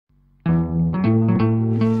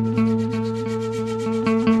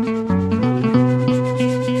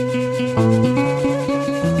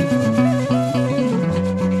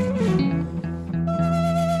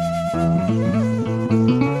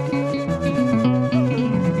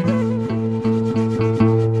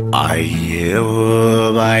አየሁ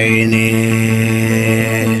ባይኔ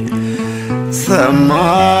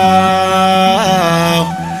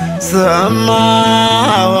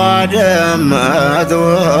ሰማሁ አደመጥኩ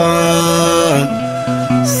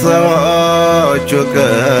ሰዎቹ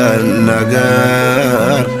ቅን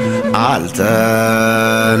ነገር አልተነጋገሩ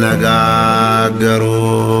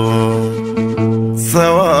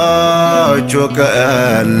ሰዎቹ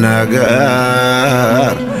ቅን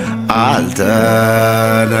ነገር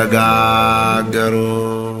አልተነጋገሩ።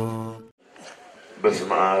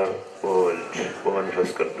 በስመ አብ ወወልድ ወመንፈስ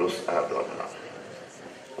ቅዱስ አሐዱ አምላክ።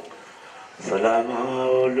 ሰላም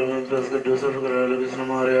ወወልድ ወመንፈስ ቅዱስ ፍቅረ ለብስነ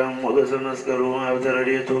ማርያም ወገሰ መስቀሉ ሀብተ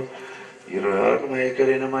ረድኤቱ ይርሐቅ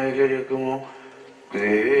ማእከሌነ ማእከሌክሙ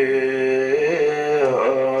እግዚኦ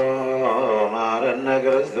መሐረነ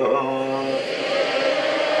ክርስቶስ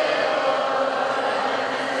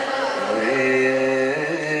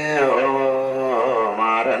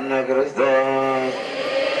መሐረነ ክርስቶስ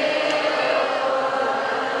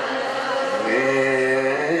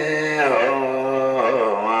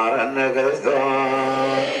መሐረነ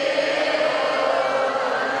ክርስቶስ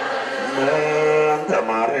በእንተ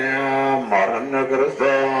ማርያም መሐረነ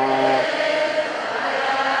ክርስቶስ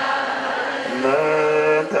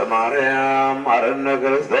በእንተ ማርያም መሐረነ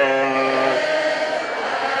ክርስቶስ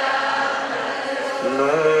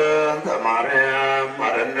በእንተ ማርያም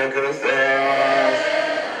መሐረነ ክርስቶስ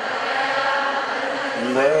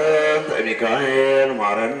በእንተ ሚካኤል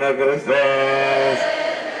መሐረነ ክርስቶስ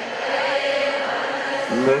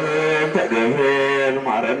በእንተ ገብርኤል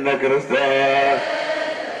መሐረነ ክርስቶስ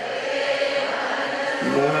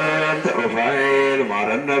በእንተ ሩፋኤል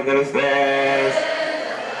መሐረነ ክርስቶስ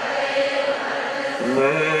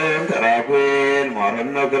በእንተ ራጉኤል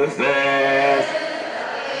መሐረነ ክርስቶስ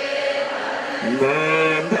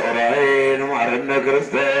በእንተ ዑራኤል መሐረነ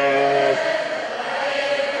ክርስቶስ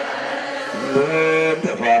በእንተ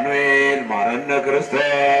ፋኑኤል መሐረነ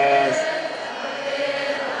ክርስቶስ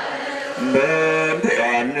በእንተ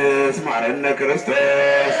ዮሐንስ መሐረነ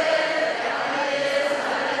ክርስቶስ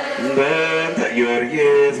በእንተ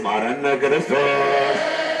ጊዮርጊስ መሐረነ ክርስቶስ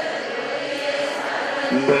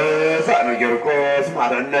በሳኑ ቂርቆስ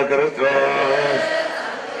መሐረነ ክርስቶስ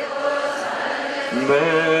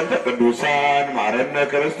በእንተ ቅዱሳን መሐረነ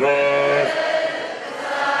ክርስቶስ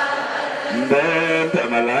በእንተ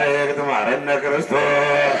መላእክት መሐረነ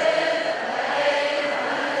ክርስቶስ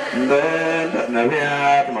በእንተ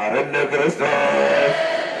ነቢያት መሐረነ ክርስቶስ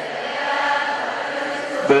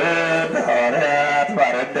በእንተ ሐዋርያት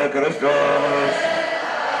መሐረነ ክርስቶስ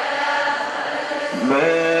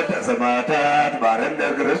በእንተ ሰማዕታት መሐረነ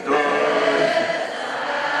ክርስቶስ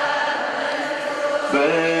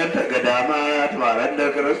በእንተ ገዳማት መሐረነ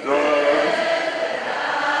ክርስቶስ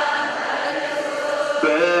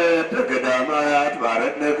በእንተ ገዳማት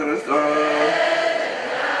መሐረነ ክርስቶስ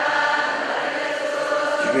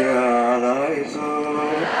ቢያላይሶ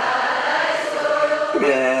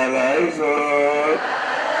ቢያላይሶ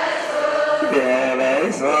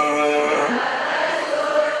ቢያላይሶ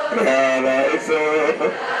ቢያላይሶ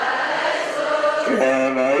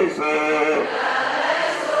ቢያላይሶ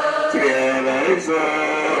ቢያላይሶ ቢያላይሶ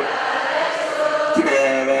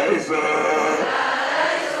ቢያላይሶ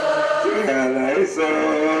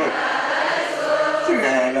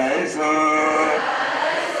ቢያላይሶ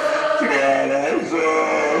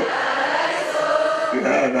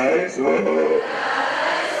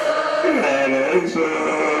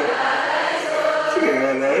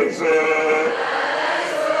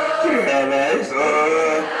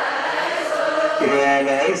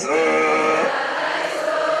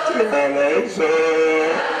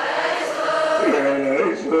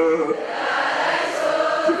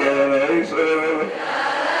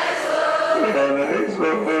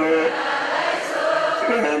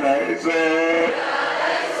ቢያላይሶ ቢያላይሶ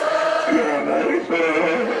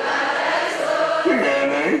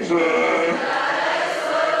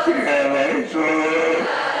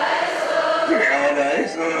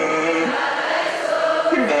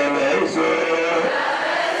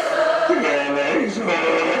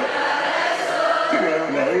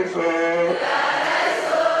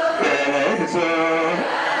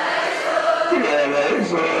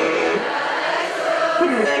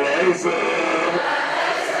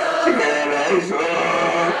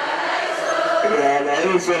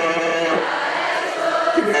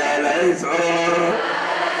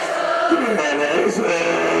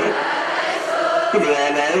ቢያላይሶ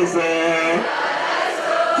ቢያላይሶ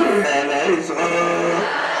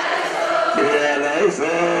ቢያላይሶ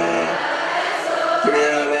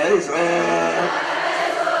ቢያላይሶ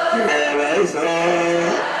ቢያላይሶ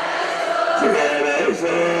ቢያላይሶ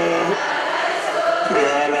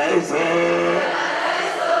ቢያላይሶ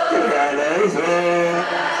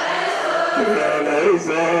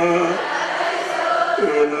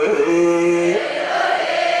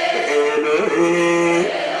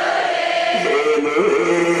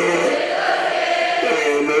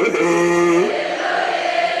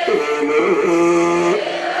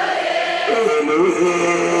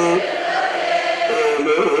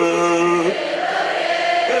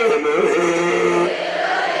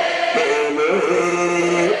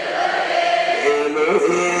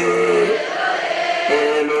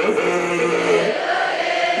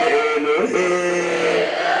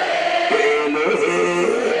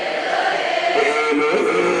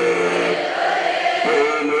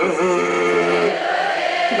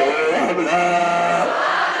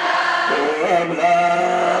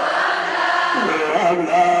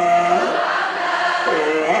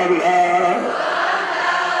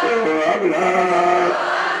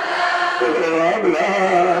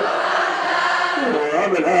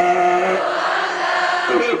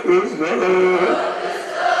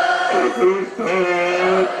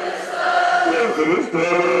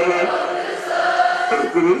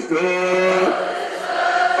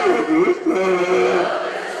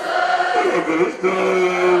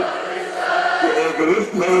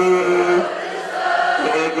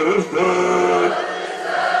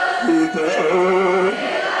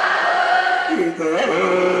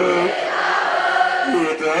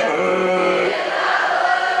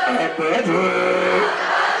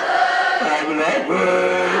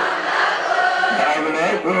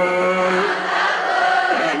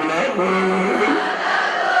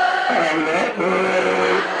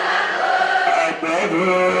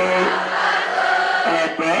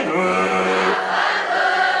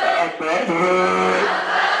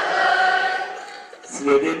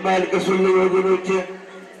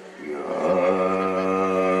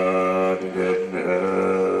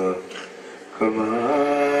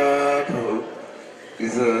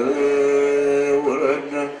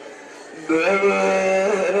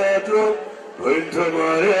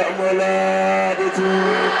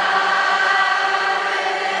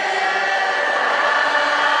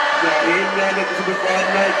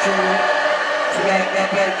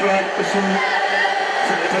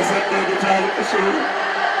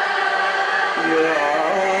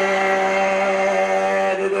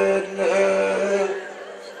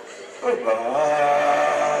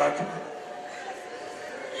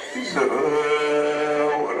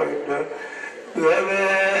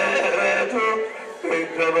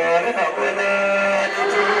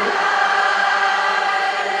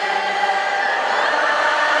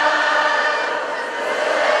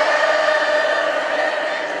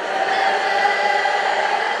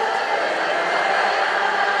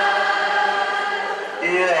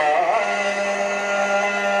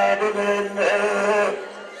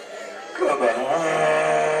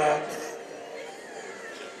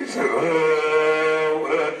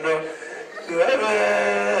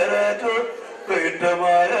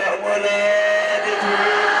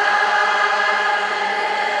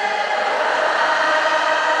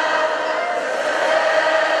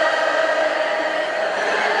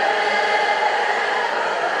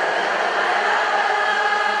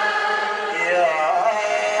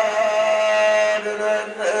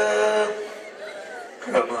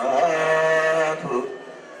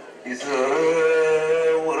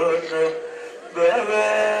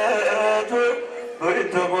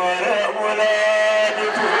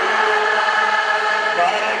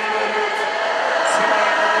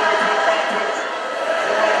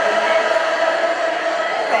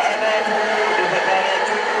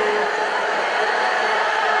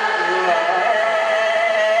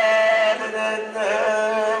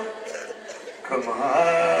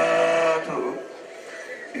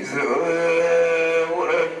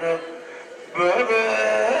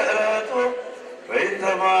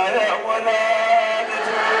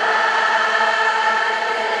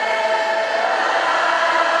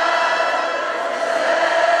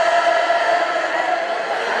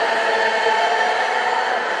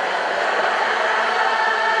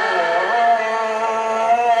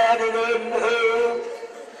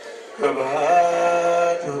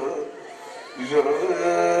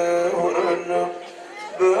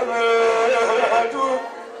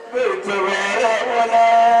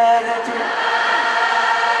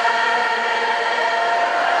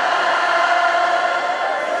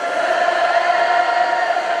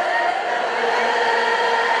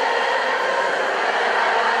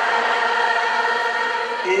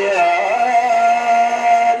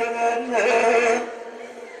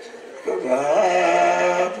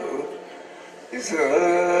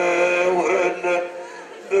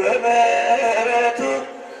በምሕረቱ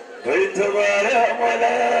በእንተ ማርያም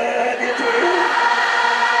ወላዲቱ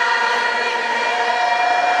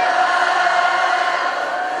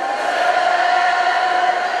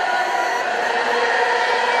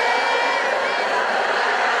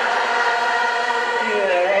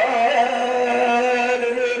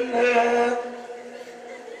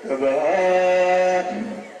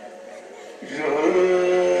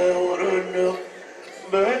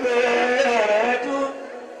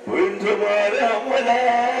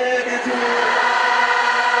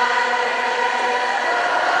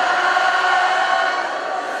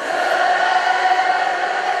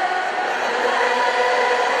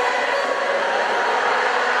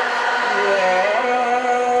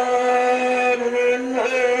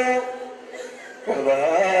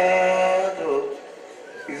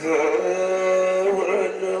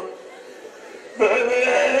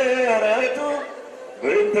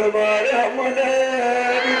ማርያም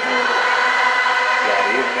ወለዲቱ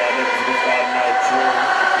ዛሬም ያለም ክርስቲያን ናችሁ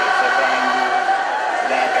ይሰጣሉ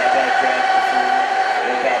ለአቃታቸው ያልቅሱ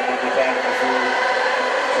ለታመሙት ያልቅሱ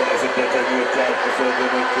ስለ ስደተኞች ያልቅሱ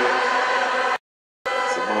ወገኖች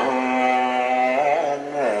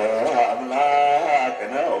ስማነ አምላክ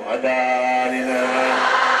ነው መድኃኒነ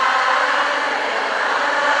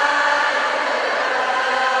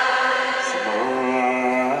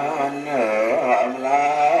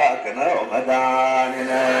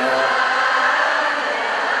መድኃኒነ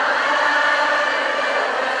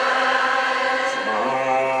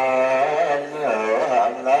ስማነ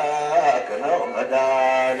አምላክ ነው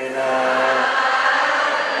መድኃኒነ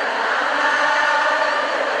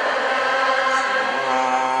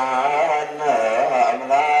ስማነ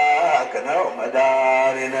አምላክ ነው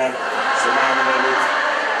መድኃኒነ ስማን በሉት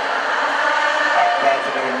አባት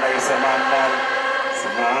ነውና ይሰማናል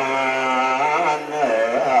ስማነ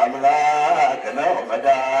አምላክ ነው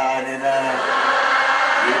መድኃኒነ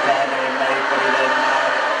ጌታ ነውና ይቅር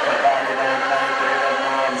ይለናል ፈጣሪ ነውና ይቅር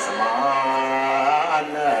ይለናል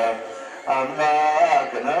ስማነ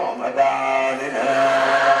አምላክ ነው መድኃኒነ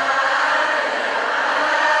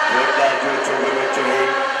ወዳጆች ወገኖች ሆይ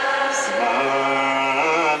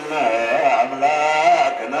ስማነ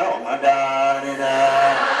አምላክ ነው መድኃኒነ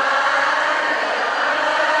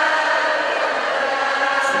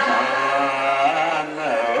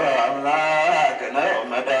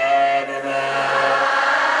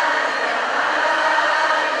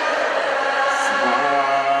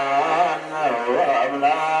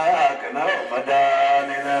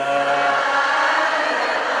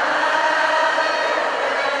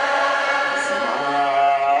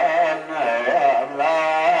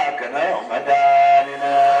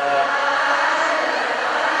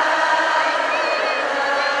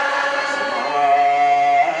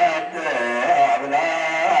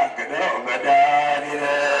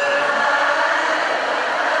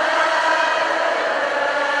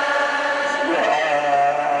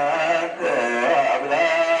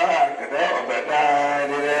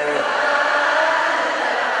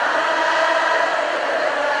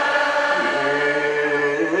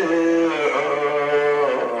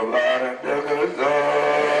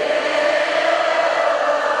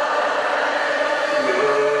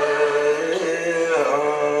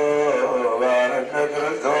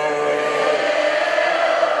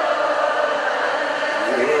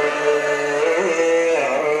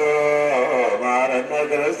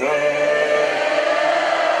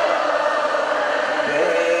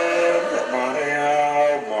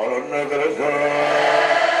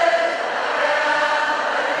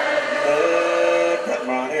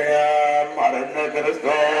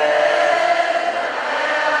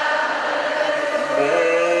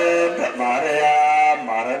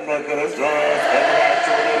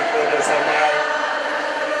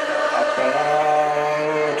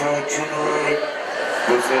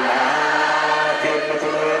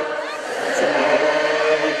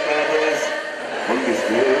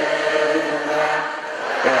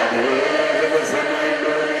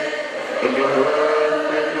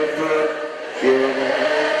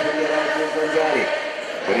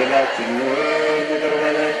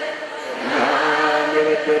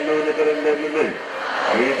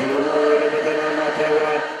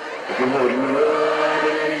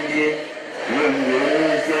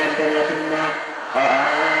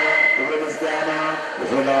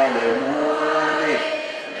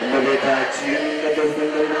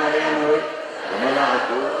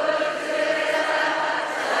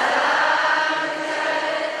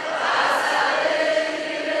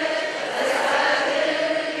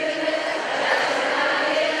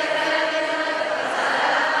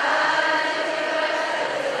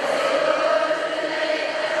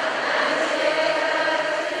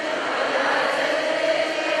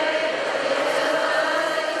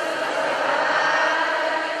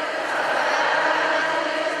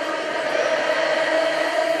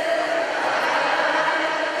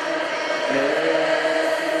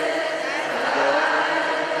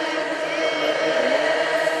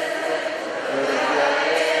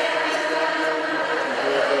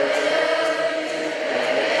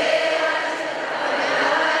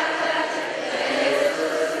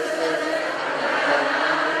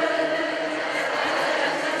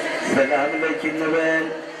ሰላም ለኪ እንበል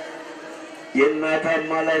የእናት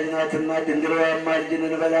አማላጅ ናትና ድንግል አማልጅን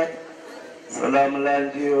እንበላት ሰላም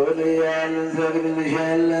ላንቺ ይሁን እያልን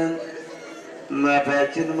እንሰግድልሻለን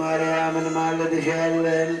እናታችን ማርያምን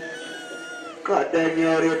ማለድሻለን ከአዳኝ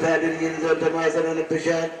አውሬ ታድኝን ዘንድ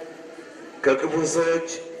ተማጽነንብሻል ከክፉ ሰዎች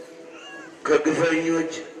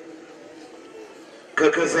ከግፈኞች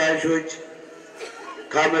ከከሳሾች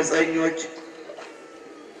ከአመፀኞች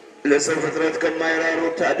ለሰው ፍጥረት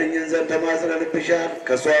ከማይራሩት ታድኝን ዘንድ ተማጽነንብሻል።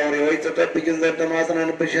 ከሰው አውሬዎች ተጠብቂን ዘንድ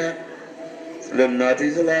ተማጽነንብሻል። ስለ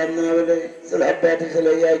እናትሽ ስለ ሐና ብለሽ፣ ስለ አባትሽ ስለ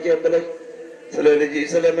ኢያቄም ብለሽ፣ ስለ ልጅሽ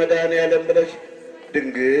ስለ መድኃኔዓለም ብለሽ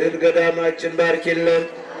ድንግል ገዳማችን ባርኪልን።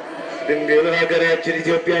 ድንግል ሀገራችን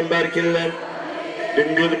ኢትዮጵያን ባርኪልን።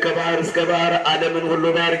 ድንግል ከባህር እስከ ባህር ዓለምን ሁሉ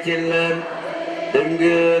ባርኪልን።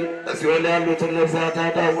 ድንግል ሲኦል ያሉትን ነፍሳት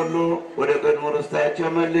ሁሉ ወደ ቀድሞ ርስታቸው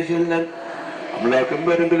መልሽልን። አምላክም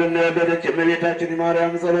በድንግልና ያደረች የእመቤታችን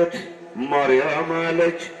የማርያም ጸሎት ማርያም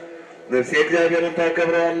አለች። ነፍሴ እግዚአብሔርን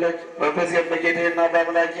ታከብረዋለች፣ መንፈሴም በጌታዬና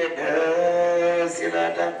በአምላኬ ደስ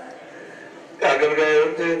ይላታል።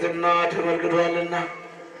 የአገልጋዩን ትሕትና ተመልክቷልና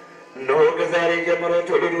እነሆ ከዛሬ ጀምሮ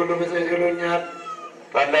ትውልድ ሁሉ ብፅዕት ይሉኛል።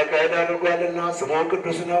 ታላቅ ኃይል አድርጓልና ስሙ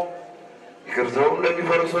ቅዱስ ነው። ይቅርታውም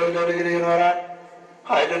ለሚፈሩ ሰዎች ለልጅ ልጅ ይኖራል።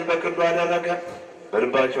 ኃይልን በክንዱ አደረገ።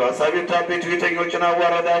 በልባቸው ሐሳብ የታበዩ ትዕቢተኞችን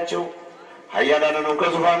አዋረዳቸው። ኃያላንንም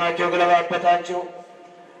ከዙፋናቸው ገለባበጣቸው።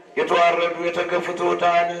 የተዋረዱ የተገፉ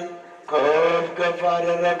ትሑታንን ከፍ ከፍ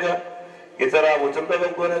አደረገ። የተራቡትን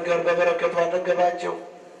በበጎ ነገር በበረከቱ አጠገባቸው።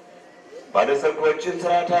 ባለጸጎችን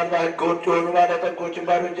ሥርዓት አልባ ሕገ ወጥ የሆኑ ባለጠጎችን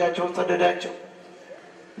ባዶ እጃቸውን ሰደዳቸው።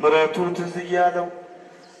 ምሕረቱ ትዝ እያለው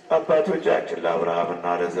አባቶቻችን ለአብርሃምና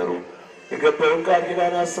ለዘሩ የገባውን ቃል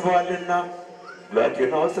ኪዳን አስበዋልና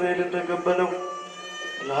ብላቴናው እስራኤልን ተቀበለው።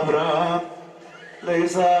 ለአብርሃም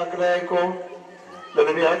ለይስሐቅ ለያዕቆብ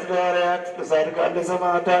ለነቢያት ለሐዋርያት ለጻድቃን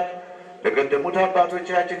ለሰማዕታት ለቀደሙት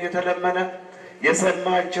አባቶቻችን የተለመነ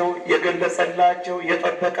የሰማቸው የገለጸላቸው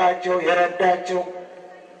የጠበቃቸው የረዳቸው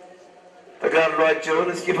ተጋድሏቸውን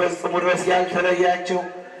እስኪፈጽሙ ድረስ ያልተለያቸው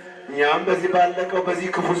እኛም በዚህ ባለቀው በዚህ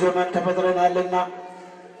ክፉ ዘመን ተፈጥረናልና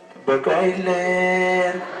ጥበቃ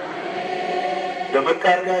አይለየን። ደመቅ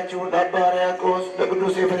አድርጋችሁ ለአባ ሕርያቆስ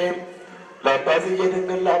ለቅዱስ ኤፍሬም ለአባ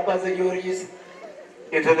ዘየድንግል ለአባ ዘጊዮርጊስ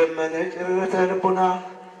የተለመነች ርኅርኅተ ልቡና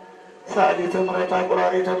ሰዓሊተ ምሕረት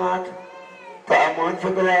አቁራሪተ መዓት ጣዕሟን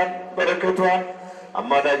ፍቅሯን በረከቷን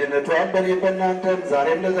አማላጅነቷን በእኔም በእናንተም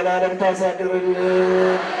ዛሬም ለዘላለም ታሳድርልን።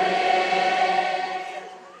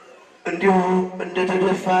 እንዲሁ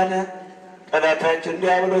እንደተደፋነ ጠላታችን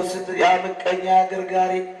ዲያብሎስ ያምቀኛ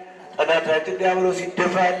አገርጋሪ ጠላታችን ዲያብሎስ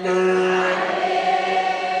ይደፋልን።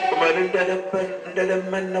 ቁመን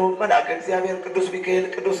እንደለመነው መልአከ እግዚአብሔር ቅዱስ ሚካኤል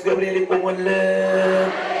ቅዱስ ገብርኤል ይቆሙልን።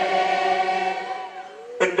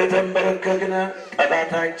 እንደተንበረከክነ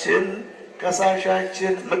ጠላታችን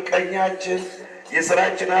ከሳሻችን ምቀኛችን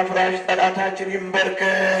የሥራችን አፍራሽ ጠላታችን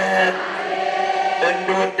ይንበርከክ።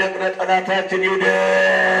 እንደወደቅነ ጠላታችን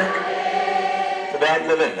ይውደቅ። ትዳር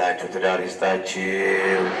ለሌላችሁ ትዳር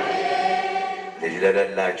ይስጣችሁ። ልጅ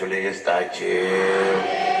ለሌላችሁ ልጅ ይስጣችሁ።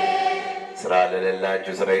 ስራ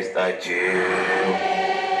ለሌላችሁ ስራ ይስጣችሁ።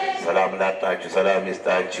 ሰላም ላጣችሁ ሰላም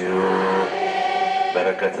ይስጣችሁ።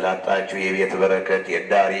 በረከት ላጣችሁ የቤት በረከት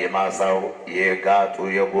የዳሪ የማሳው የጋጡ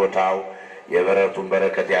የቦታው የበረቱን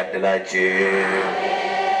በረከት ያድላችሁ።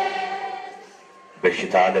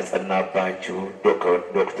 በሽታ ለጸናባችሁ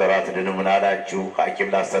ዶክተር አትድኑ ምን አላችሁ? ሐኪም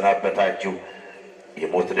ላሰናበታችሁ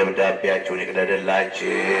የሞት ደብዳቤያችሁን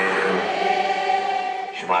ይቅደድላችሁ።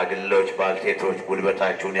 ሽማግሌዎች ባልቴቶች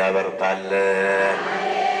ጉልበታችሁን ያበርታለን።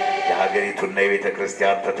 የሀገሪቱና የቤተ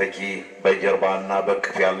ክርስቲያን ተተኪ በጀርባና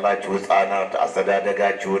በቅፍ ያላችሁ ሕፃናት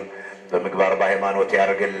አስተዳደጋችሁን በምግባር በሃይማኖት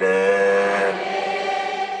ያርግልን።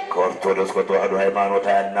 ከኦርቶዶክስ ከተዋሕዶ ሃይማኖት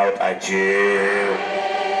አያናውጣችሁ።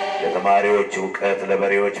 ለተማሪዎች እውቀት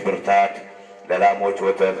ለበሬዎች ብርታት ለላሞች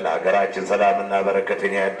ወተት ለሀገራችን ሰላምና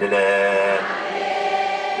በረከትን ያድለን።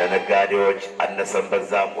 ለነጋዴዎች አነሰን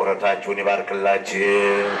በዛም ወረታችሁን ይባርክላችሁ።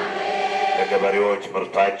 ለገበሬዎች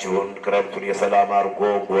ምርታችሁን ክረምቱን የሰላም አድርጎ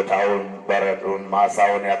ቦታውን በረዱን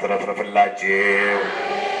ማሳውን ያትረፍርፍላችሁ።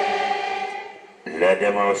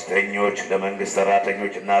 ለደመወዝተኞች ለመንግስት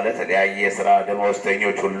ሰራተኞች እና ለተለያየ ስራ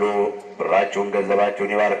ደመወዝተኞች ሁሉ ብራችሁን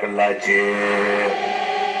ገንዘባችሁን ይባርክላችሁ።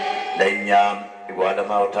 ለእኛም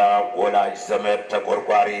የጓለማውታ ወላጅ ዘመድ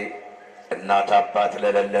ተቆርቋሪ እናት አባት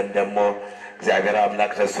ለሌለን ደግሞ እግዚአብሔር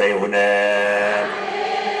አምላክ ተስፋ ይሁነን።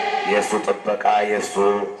 የእሱ ጥበቃ የእሱ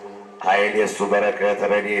ኃይል የእሱ በረከት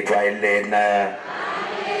ረድኤቱ አይለየን።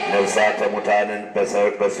 ነፍሳተ ሙታንን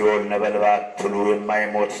በሲኦል ነበልባል ትሉ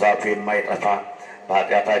የማይሞት እሳቱ የማይጠፋ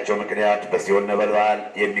በኃጢአታቸው ምክንያት በሲኦል ነበልባል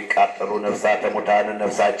የሚቃጠሉ ነፍሳተ ሙታንን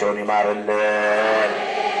ነፍሳቸውን ይማርልን።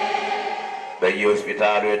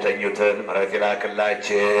 በየሆስፒታሉ የተኙትን ምሕረት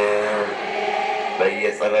ይላክላችሁ።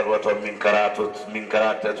 በየጸበል ቦታው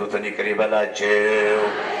የሚንከራተቱትን ይቅር ይበላችሁ።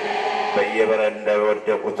 በየበረንዳው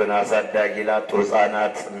የወደቁትን አሳዳጊ ላጡ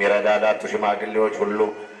ሕፃናት የሚረዳ ላጡ ሽማግሌዎች ሁሉ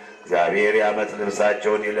እግዚአብሔር የዓመት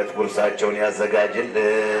ልብሳቸውን የዕለት ጉርሳቸውን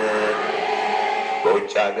ያዘጋጅልን። በውጭ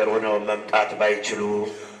በውጭ ሀገር ሆነው መምጣት ባይችሉ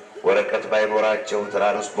ወረቀት ባይኖራቸው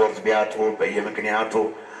ትራንስፖርት ቢያጡ በየምክንያቱ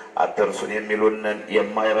አትርሱን የሚሉንን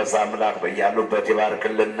የማይረሳ አምላክ በያሉበት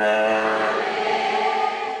ይባርክልን።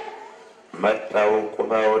 መጥተው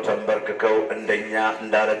ቁመው ተንበርክከው እንደኛ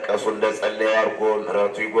እንዳለቀሱ እንደጸለዩ አድርጎ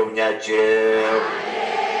ምሕረቱ ይጎብኛቸው።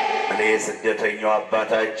 እኔ ስደተኛው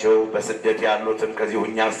አባታቸው በስደት ያሉትን ከዚህ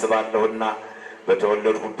ሁኛ አስባለሁና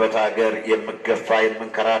በተወለድኩበት ሀገር የምገፋ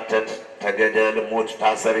የምንከራተት ተገደል ሞት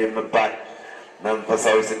ታሰር የምባል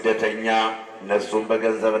መንፈሳዊ ስደተኛ እነሱም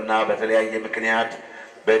በገንዘብና በተለያየ ምክንያት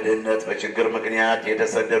በድህነት በችግር ምክንያት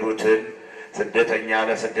የተሰደዱትን ስደተኛ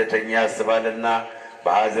ለስደተኛ ያስባልና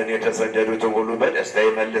በሐዘን የተሰደዱትን ሁሉ በደስታ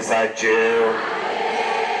ይመልሳቸው።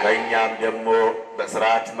 ከእኛም ደግሞ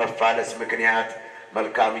በስርዓት መፋለስ ምክንያት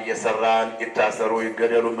መልካም እየሰራን ይታሰሩ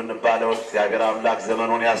ይገደሉ የምንባለው እግዚአብሔር አምላክ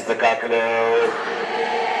ዘመኑን ያስተካክለው፣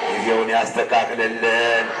 ጊዜውን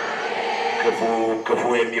ያስተካክልልን። ክፉ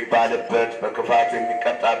የሚባልበት በክፋቱ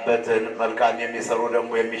የሚቀጣበትን መልካም የሚሰሩ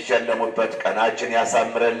ደግሞ የሚሸለሙበት ቀናችን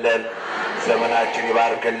ያሳምረልን፣ ዘመናችን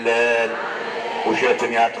ይባርክልን።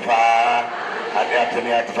 ውሸትን ያጥፋ፣ ኃጢአትን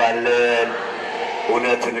ያጥፋልን።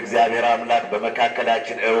 እውነትን እግዚአብሔር አምላክ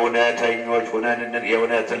በመካከላችን እውነተኞች ሆነን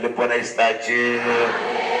የእውነትን ልቦና ይስጣችሁ።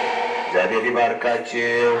 እግዚአብሔር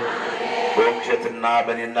ይባርካችሁ። በውሸትና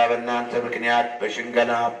በእኔና በእናንተ ምክንያት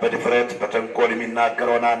በሽንገላ በድፍረት በተንኮል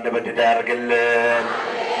የሚናገረውን አንደበት ድዳ ያድርግልን።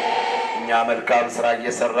 እኛ መልካም ስራ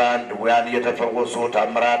እየሰራን ድውያን እየተፈወሱ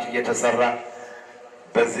ታምራት እየተሰራ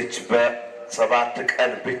በዚች በ7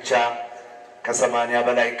 ቀን ብቻ ከ80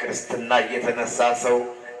 በላይ ክርስትና እየተነሳ ሰው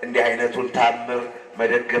እንዲህ አይነቱን ታምር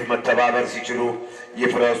መደገፍ መተባበር ሲችሉ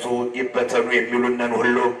ይፍረሱ ይበተኑ የሚሉንን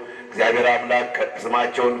ሁሉ እግዚአብሔር አምላክ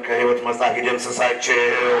ስማቸውን ከሕይወት መጽሐፍ ይደምስሳቸው።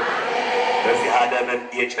 በዚህ ዓለምን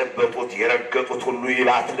የጨበጡት የረገጡት ሁሉ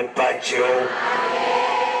ይባትልባቸው፣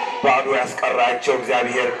 ባዶ ያስቀራቸው።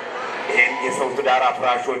 እግዚአብሔር ይህን የሰው ትዳር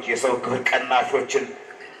አፍራሾች የሰው ክብር ቀናሾችን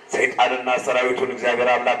ሰይጣንና ሰራዊቱን እግዚአብሔር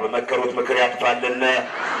አምላክ በመከሩት ምክር ያጥፋልን፣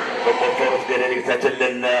 በቆፈሩት ገደል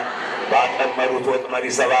ይክተትልን፣ ባጠመዱት ወጥመድ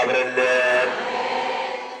ይሰባብርልን።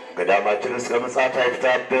 ገዳማችን እስከ ምጽአት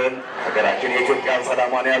አይፍታብን። ሀገራችን የኢትዮጵያን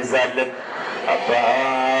ሰላሟን ያብዛልን።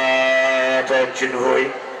 አባታችን ሆይ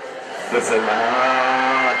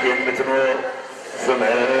በሰማያት የምትኖር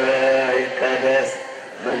ስምህ ይቀደስ፣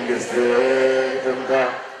 መንግሥትህ ትምጣ፣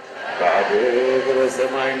 ፈቃድህ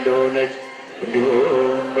በሰማይ እንደሆነች እንዲሁም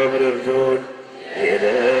በምድር ትሁን።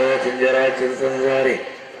 የዕለት እንጀራችንን ስጠን ዛሬ፣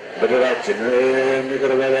 በደላችንን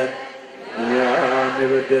ይቅር በለን እኛም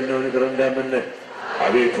የበደልነውን ይቅር እንደምንል፣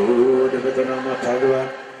 አቤቱ ወደ ፈተና አታግባን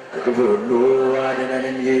ከክፉ ሁሉ አድነን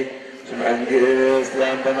እንጂ መንግሥት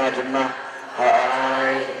ያንተ ናትና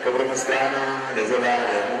ኃይል፣ ክብር፣ ምስጋና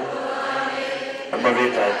ለዘላለሙ።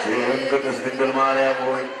 እመቤታችን ቅድስት ድንግል ማርያም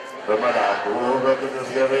ሆይ በመልአኩ በቅዱስ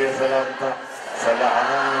ገብርኤል ሰላምታ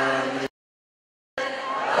ሰላም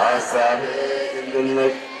በሐሳብሽ ድንግል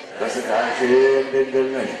ነሽ፣ በሥጋሽም ድንግል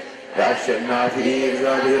ነሽ። የአሸናፊ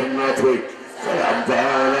እግዚአብሔር እናት ሆይ ሰላምታ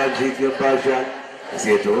ላንቺ ይገባሻል።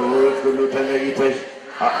 ከሴቶች ሁሉ ተለይተሽ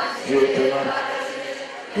አንቺ የተባረክሽ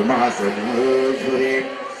የማኅፀንሽ ፍሬ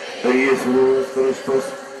ኢየሱስ ክርስቶስ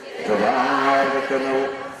የተባረከ ነው።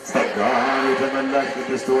 ጸጋን የተመላሽ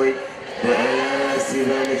ቅድስት ሆይ ደስ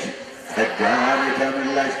ይበልሽ። ጸጋን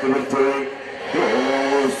የተመላሽ ክብርት ሆይ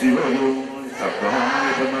ደስ ይበልሽ። ጸጋን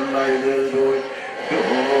የተመላሽ ልዕልት ሆይ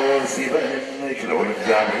ደስ ይበልሽ። ልዑል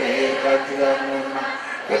እግዚአብሔር ካንቺ ጋር ነውና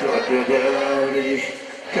ከተወደደው ልጅሽ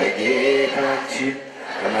ከጌታችን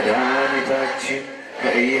ከመድኃኒታችን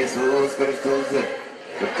ከኢየሱስ ክርስቶስ ዘንድ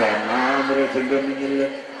ይቅርታና ምሕረት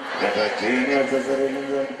እንደምኝልን ኃጢአታችን ያስተሰርይልን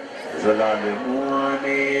ዘንድ ዘላለሙ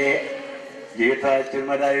አሜን። ጌታችን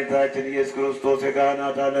መድኃኒታችን ኢየሱስ ክርስቶስ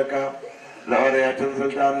የካህናት አለቃ ለሐዋርያትን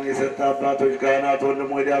ስልጣንን የሰጠ አባቶች ካህናት፣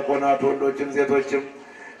 ወንድሞች ዲያቆናት፣ ወንዶችም ሴቶችም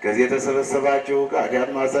ከዚህ የተሰበሰባችሁ ከኃጢአት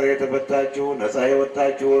ማሰሪያ የተፈታችሁ ነፃ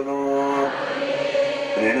የወጣችሁ ሁኑ።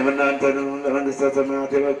 እኔንም እናንተንም ለመንግሥተ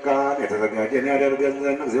ሰማያት የበቃን የተዘጋጀን ያደርገን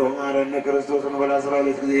ዘንድ እግዚኦ መሐረነ ክርስቶስ እንበል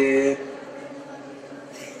 12 ጊዜ።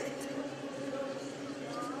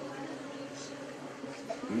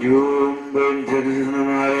 እንዲሁም በእንተ እግዝእትነ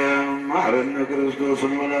ማርያም መሐረነ ክርስቶስ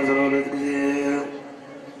እንበል 12 ጊዜ።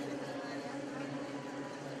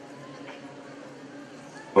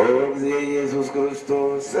 ኦ እግዚእ ኢየሱስ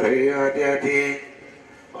ክርስቶስ ስረይ ኃጢአቴ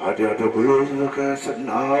ኃጢአተ ኩሉ ሕዝብከ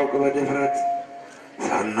ስናውቅ በድፍረት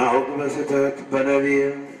ሳናውቅ በስህተት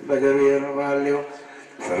በነቢብ በገቢር ባሌው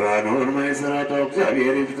ሥራነውን ማይሠራው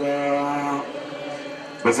እግዚአብሔር ይፍታ።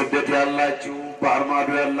 በስደት ያላችሁ በአርማዶ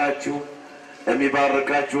ያላችሁ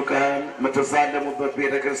የሚባርካችሁ ካህን የምትሳለሙበት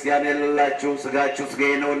ቤተ ክርስቲያን የሌላችሁ ሥጋችሁ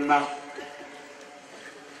ሥጋዬ ነውና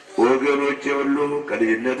ወገኖቼ ሁሉ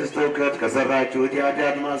ከልጅነት እስከ እውቀት ከሰራችሁት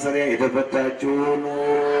የኃጢአት ማሰሪያ የተፈታችሁ ሁኑ።